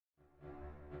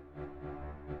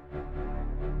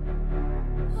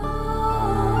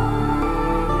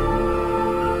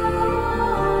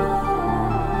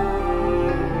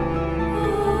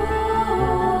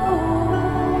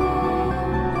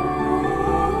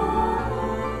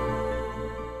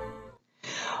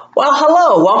Well,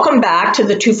 hello. Welcome back to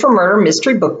the Two for Murder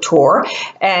Mystery Book Tour.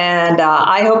 And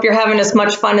I hope you're having as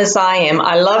much fun as I am.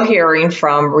 I love hearing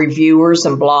from reviewers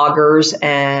and bloggers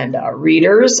and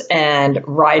readers and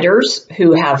writers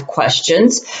who have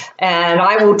questions. And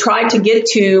I will try to get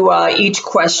to each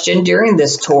question during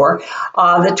this tour.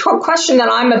 The question that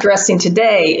I'm addressing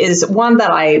today is one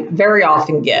that I very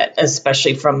often get,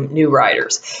 especially from new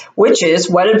writers, which is,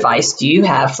 what advice do you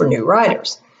have for new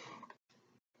writers?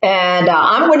 And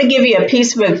I'm going to give you a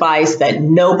piece of advice that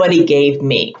nobody gave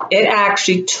me. It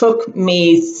actually took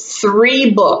me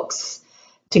 3 books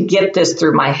to get this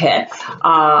through my head.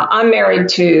 I'm married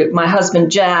to my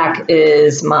husband. Jack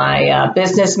is my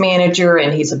business manager,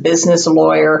 and he's a business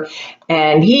lawyer.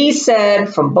 And he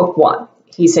said from book 1,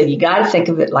 he said, you got to think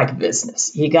of it like a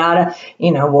business. You got to,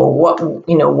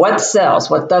 what sells,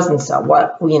 what doesn't sell,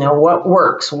 what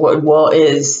works,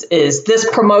 is this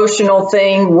promotional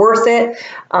thing worth it? He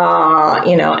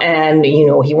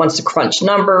wants to crunch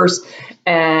numbers.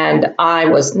 And I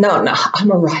was, no, I'm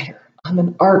a writer. I'm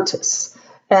an artist.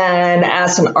 And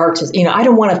as an artist, I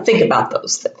don't want to think about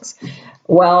those things.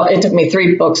 Well, it took me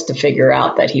 3 books to figure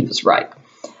out that he was right.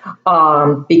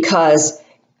 Because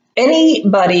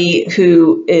anybody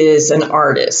who is an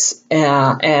artist,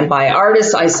 and by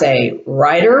artists I say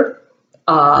writer,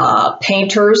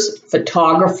 painters,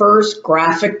 photographers,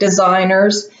 graphic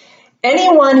designers,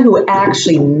 anyone who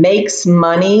actually makes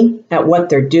money at what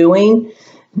they're doing,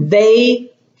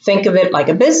 they think of it like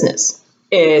a business.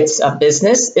 It's a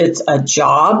business, it's a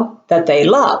job that they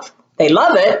love. They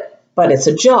love it, but it's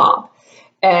a job.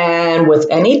 And with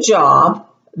any job,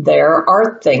 there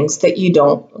are things that you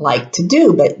don't like to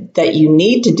do, but that you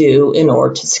need to do in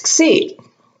order to succeed.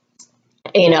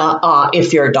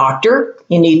 If you're a doctor,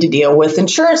 you need to deal with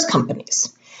insurance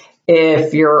companies.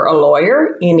 If you're a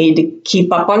lawyer, you need to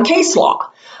keep up on case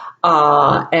law.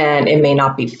 And it may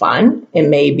not be fun. It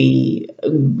may be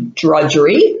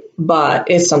drudgery,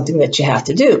 but it's something that you have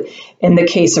to do. In the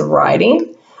case of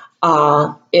writing,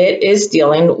 it is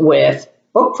dealing with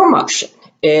book promotion.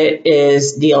 It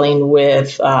is dealing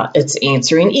with, it's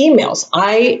answering emails.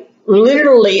 I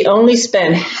literally only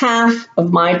spend half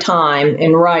of my time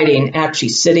in writing actually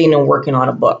sitting and working on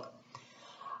a book.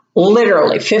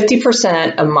 Literally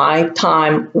 50% of my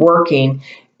time working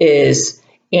is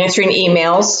answering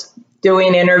emails,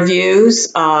 doing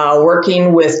interviews,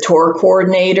 working with tour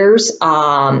coordinators,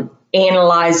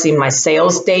 analyzing my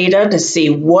sales data to see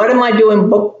what am I doing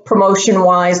book promotion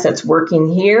wise that's working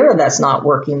here, that's not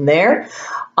working there.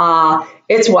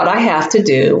 It's what I have to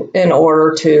do in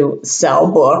order to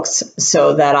sell books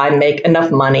so that I make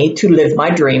enough money to live my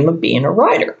dream of being a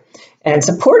writer and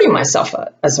supporting myself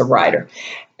as a writer.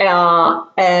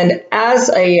 And as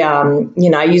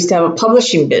I used to have a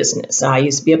publishing business. I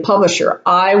used to be a publisher.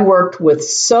 I worked with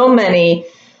so many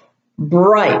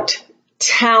bright,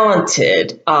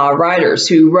 talented writers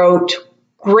who wrote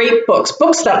great books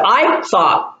that I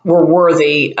thought were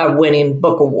worthy of winning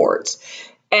book awards.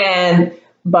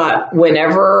 But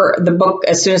whenever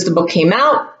as soon as the book came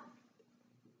out,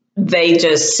 they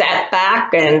just sat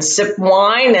back and sipped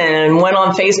wine and went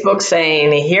on Facebook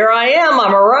saying, here I am,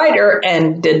 I'm a writer,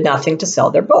 and did nothing to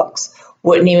sell their books.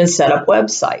 Wouldn't even set up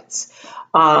websites.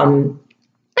 I know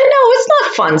it's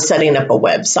not fun setting up a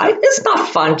website. It's not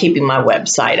fun keeping my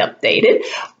website updated,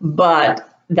 but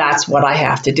that's what I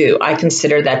have to do. I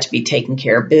consider that to be taking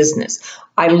care of business.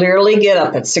 I literally get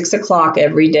up at 6 o'clock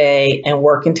every day and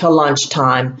work until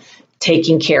lunchtime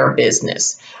taking care of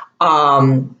business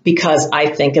because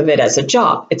I think of it as a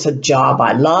job. It's a job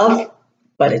I love,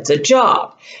 but it's a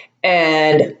job.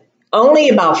 And only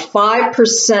about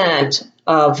 5%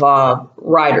 of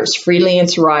writers,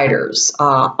 freelance writers,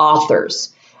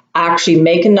 authors, actually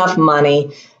make enough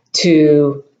money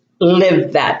to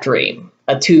live that dream,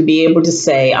 to be able to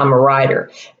say, I'm a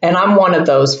writer. And I'm one of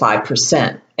those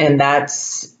 5%. And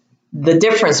that's the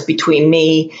difference between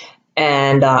me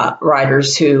and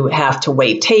writers who have to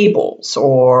wait tables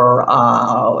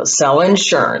or sell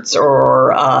insurance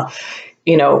or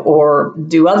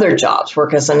do other jobs,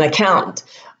 work as an accountant.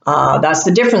 That's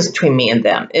the difference between me and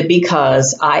them,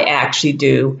 because I actually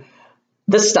do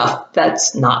the stuff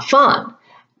that's not fun.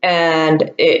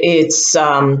 And it's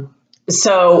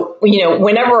so,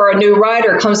 whenever a new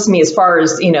writer comes to me, as far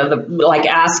as, like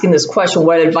asking this question,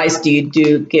 what advice do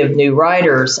you give new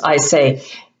writers? I say,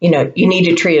 you need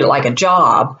to treat it like a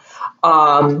job.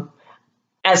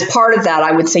 As part of that,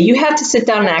 I would say you have to sit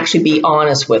down and actually be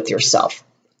honest with yourself.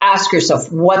 Ask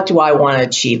yourself, what do I want to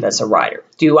achieve as a writer?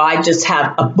 Do I just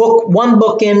have one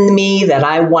book in me that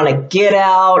I want to get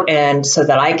out and so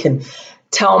that I can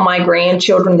tell my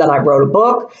grandchildren that I wrote a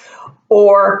book?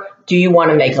 Or do you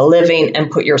want to make a living and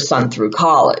put your son through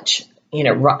college,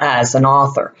 as an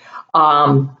author?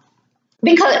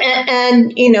 Because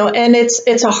and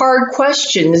it's a hard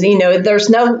question. There's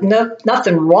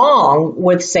nothing wrong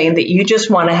with saying that you just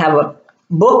want to have a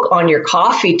book on your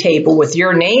coffee table with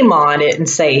your name on it and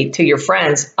say to your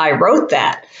friends, I wrote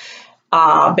that,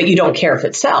 but you don't care if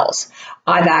it sells.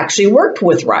 I've actually worked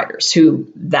with writers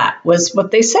who that was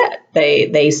what they said.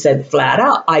 They said flat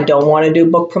out, I don't want to do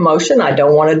book promotion. I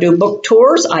don't want to do book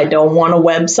tours. I don't want a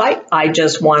website. I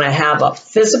just want to have a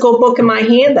physical book in my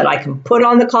hand that I can put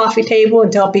on the coffee table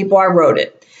and tell people I wrote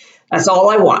it. That's all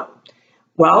I want.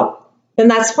 Well, then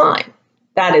that's fine.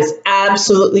 That is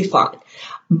absolutely fine.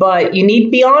 But you need to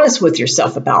be honest with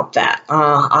yourself about that.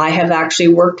 I have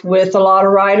actually worked with a lot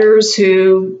of writers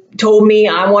who told me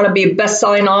I want to be a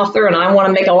best-selling author and I want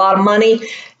to make a lot of money.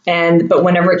 But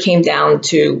whenever it came down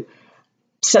to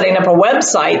setting up a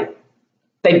website,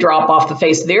 they drop off the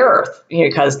face of the earth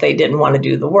because they didn't want to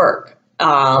do the work.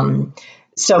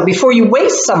 So before you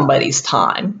waste somebody's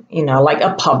time, like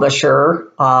a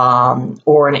publisher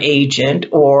or an agent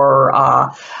or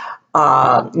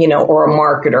or a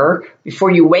marketer,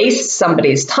 before you waste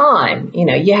somebody's time,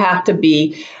 you have to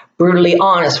be brutally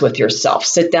honest with yourself.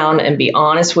 Sit down and be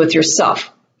honest with yourself.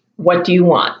 What do you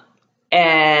want?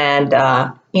 And,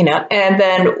 and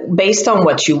then based on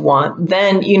what you want,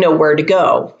 then you know where to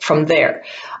go from there.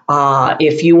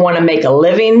 If you want to make a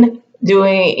living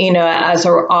doing, as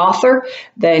an author,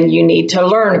 then you need to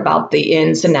learn about the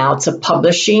ins and outs of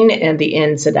publishing and the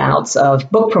ins and outs of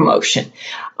book promotion.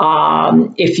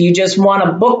 If you just want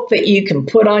a book that you can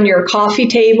put on your coffee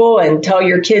table and tell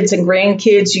your kids and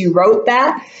grandkids you wrote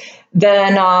that,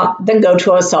 then go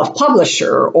to a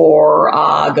self-publisher or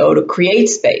go to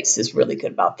CreateSpace is really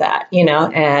good about that,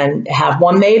 and have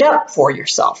one made up for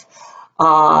yourself.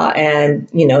 And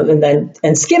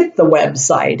skip the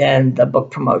website and the book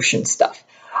promotion stuff.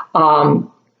 But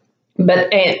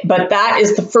that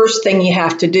is the first thing you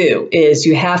have to do is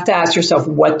you have to ask yourself,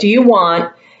 what do you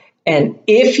want? And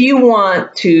if you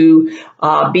want to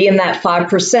be in that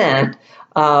 5%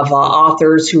 of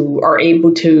authors who are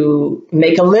able to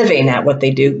make a living at what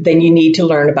they do, then you need to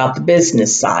learn about the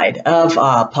business side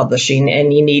of publishing,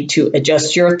 and you need to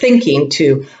adjust your thinking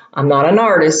to, I'm not an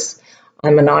artist,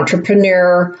 I'm an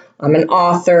entrepreneur, I'm an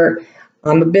author,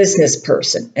 I'm a business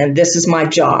person, and this is my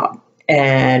job.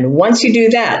 And once you do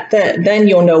that, then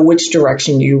you'll know which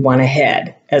direction you want to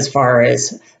head as far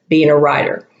as being a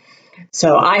writer.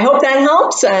 So I hope that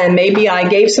helps, and maybe I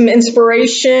gave some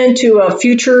inspiration to a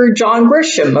future John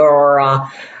Grisham or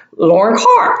Lauren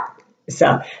Carr.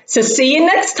 So see you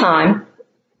next time.